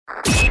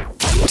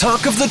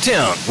Talk of the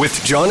Town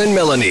with John and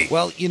Melanie.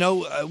 Well,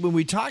 when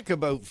we talk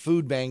about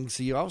food banks,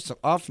 you also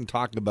often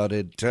talk about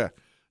it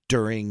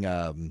during,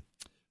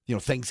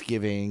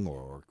 Thanksgiving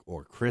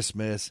or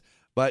Christmas.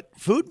 But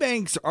food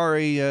banks are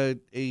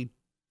a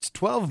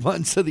 12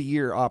 months of the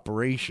year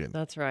operation.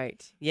 That's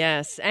right.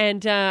 Yes.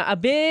 And a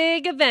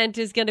big event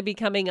is going to be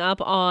coming up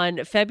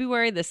on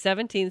February the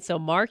 17th. So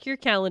mark your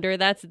calendar.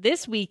 That's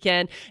this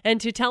weekend.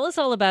 And to tell us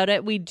all about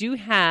it, we do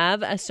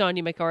have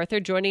Sonya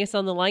McArthur joining us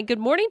on the line. Good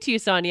morning to you,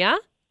 Sonya.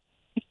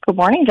 Good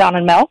morning, John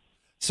and Mel.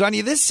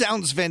 Sonya, this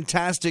sounds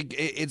fantastic.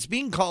 It's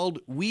being called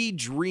We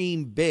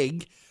Dream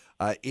Big.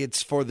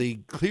 It's for the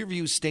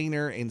Clearview,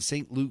 Stayner, and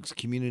St. Luke's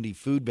community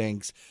food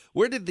banks.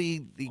 Where did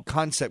the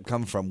concept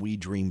come from, We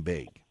Dream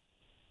Big?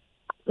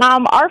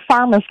 Our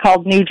farm is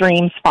called New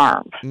Dreams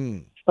Farm.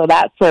 So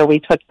that's where we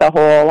took the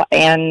whole,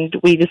 and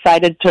we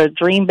decided to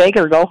dream big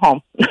or go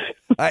home.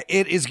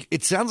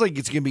 It sounds like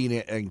it's going to be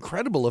an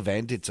incredible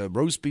event. It's a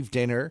roast beef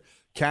dinner,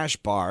 cash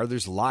bar.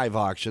 There's live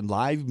auction,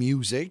 live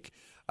music,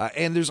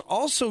 and there's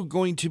also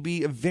going to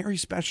be a very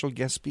special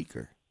guest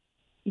speaker.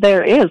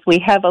 There is. We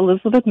have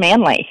Elizabeth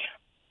Manley.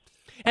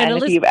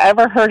 And if you've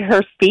ever heard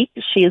her speak,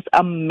 she is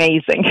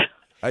amazing.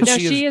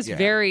 She is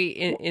very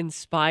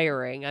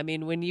inspiring. I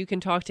mean, when you can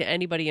talk to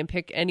anybody and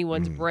pick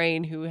anyone's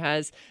brain who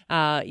has,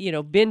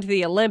 been to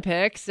the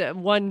Olympics,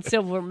 one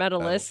silver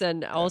medalist,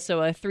 and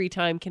also a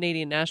 3-time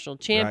Canadian national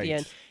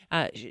champion,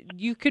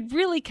 you could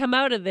really come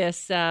out of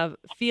this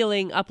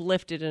feeling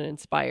uplifted and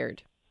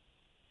inspired.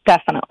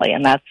 Definitely,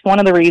 and that's one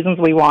of the reasons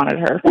we wanted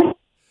her.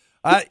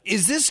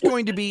 Is this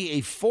going to be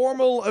a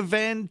formal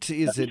event?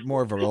 Is it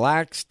more of a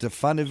relaxed,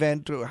 fun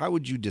event? How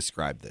would you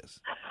describe this?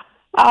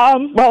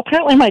 Well,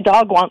 apparently my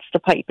dog wants to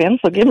pipe in,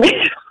 so give me...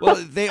 Well,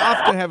 they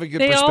often have a good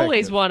perspective. They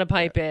always want to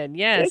pipe in.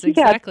 Yes,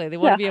 exactly. They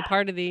want to be a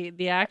part of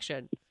the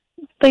action.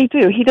 They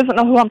do. He doesn't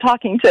know who I'm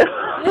talking to.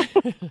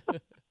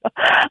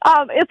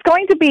 It's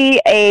going to be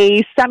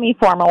a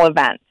semi-formal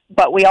event,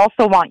 but we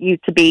also want you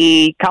to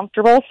be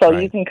comfortable, so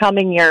you can come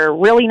in your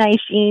really nice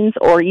jeans,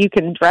 or you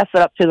can dress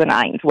it up to the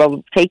nines.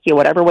 We'll take you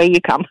whatever way you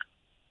come.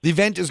 The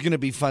event is going to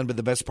be fun, but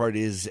the best part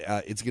is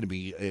it's going to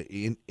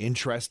be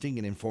interesting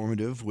and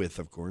informative with,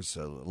 of course,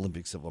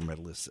 Olympic silver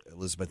medalist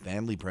Elizabeth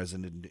Manley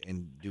present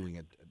and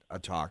doing a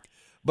talk.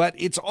 But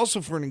it's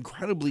also for an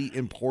incredibly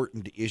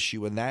important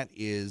issue, and that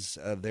is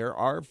there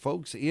are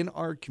folks in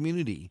our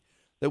community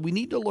that we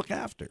need to look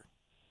after.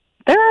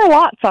 There are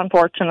lots,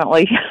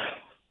 unfortunately.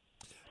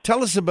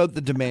 Tell us about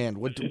the demand.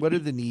 What are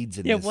the needs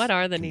in this what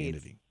are the community?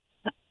 needs?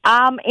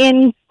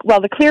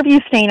 The Clearview,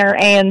 Stayner,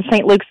 and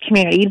St. Luke's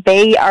community,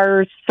 they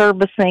are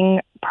servicing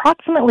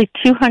approximately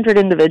 200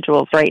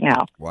 individuals right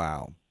now.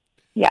 Wow.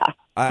 Yeah.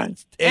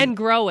 And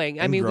growing.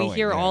 We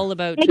hear all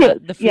about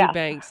the food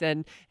banks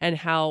and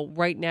how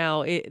right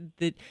now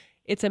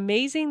it's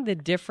amazing the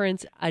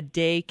difference a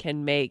day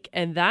can make.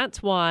 And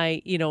that's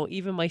why,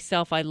 even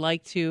myself, I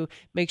like to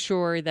make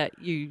sure that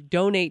you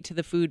donate to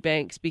the food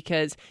banks,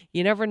 because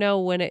you never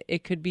know when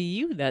it could be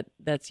you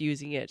that's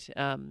using it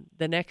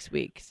the next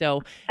week.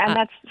 So, and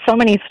that's so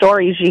many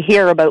stories you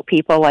hear about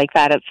people like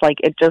that. It's like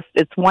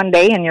it's one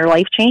day and your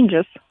life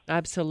changes.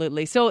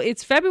 Absolutely. So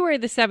it's February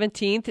the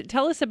 17th.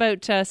 Tell us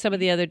about some of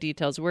the other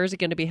details. Where is it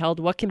going to be held?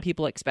 What can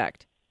people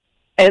expect?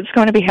 It's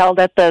going to be held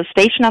at the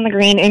Station on the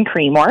Green in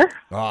Creemore.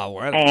 Oh,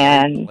 what a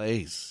great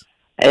place.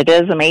 It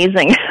is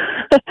amazing.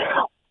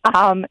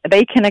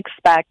 They can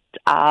expect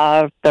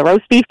the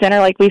roast beef dinner,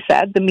 like we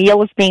said. The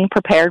meal is being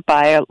prepared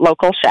by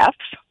local chefs,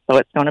 so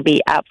it's going to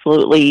be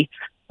absolutely,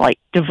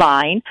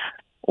 divine.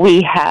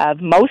 We have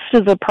most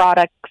of the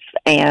products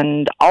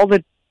and all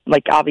the,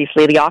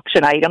 obviously the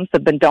auction items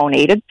have been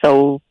donated,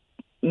 so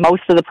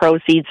most of the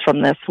proceeds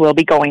from this will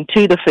be going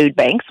to the food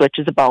banks, which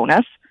is a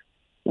bonus.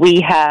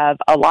 We have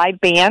a live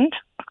band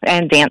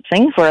and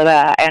dancing for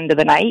the end of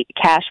the night,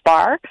 cash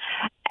bar,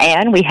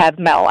 and we have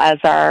Mel as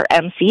our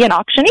MC and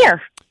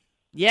auctioneer.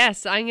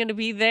 Yes, I'm going to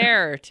be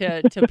there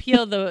to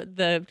peel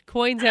the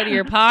coins out of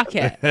your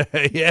pocket.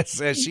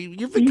 Yes,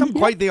 you've become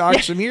quite the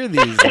auctioneer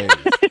these days.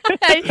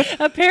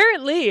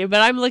 Apparently,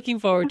 but I'm looking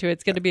forward to it.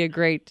 It's going to be a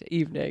great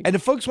evening. And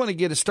if folks want to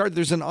get a start,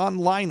 there's an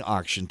online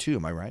auction too,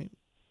 am I right?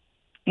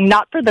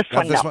 Not for this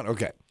one, no.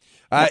 Okay.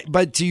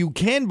 But you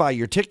can buy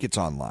your tickets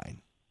online.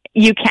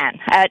 You can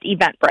at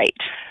Eventbrite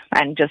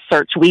and just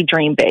search We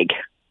Dream Big.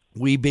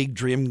 We Big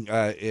Dream,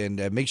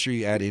 and make sure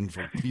you add in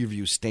for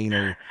Clearview,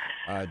 Stayner,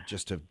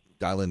 just to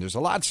dial in. There's a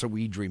lot of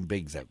We Dream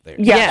Bigs out there.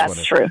 Yeah,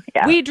 that's true.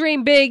 Yeah. We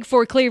Dream Big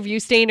for Clearview,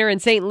 Stayner,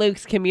 and St.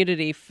 Luke's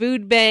community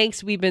food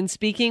banks. We've been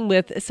speaking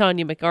with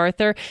Sonya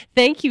McArthur.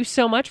 Thank you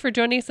so much for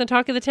joining us on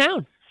Talk of the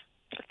Town.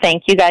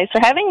 Thank you guys for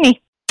having me.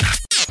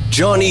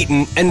 John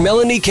Eaton and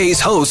Melanie Kay's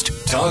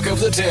host, Talk of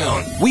the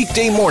Town,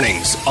 weekday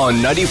mornings on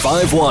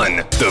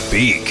 95.1 The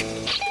Peak.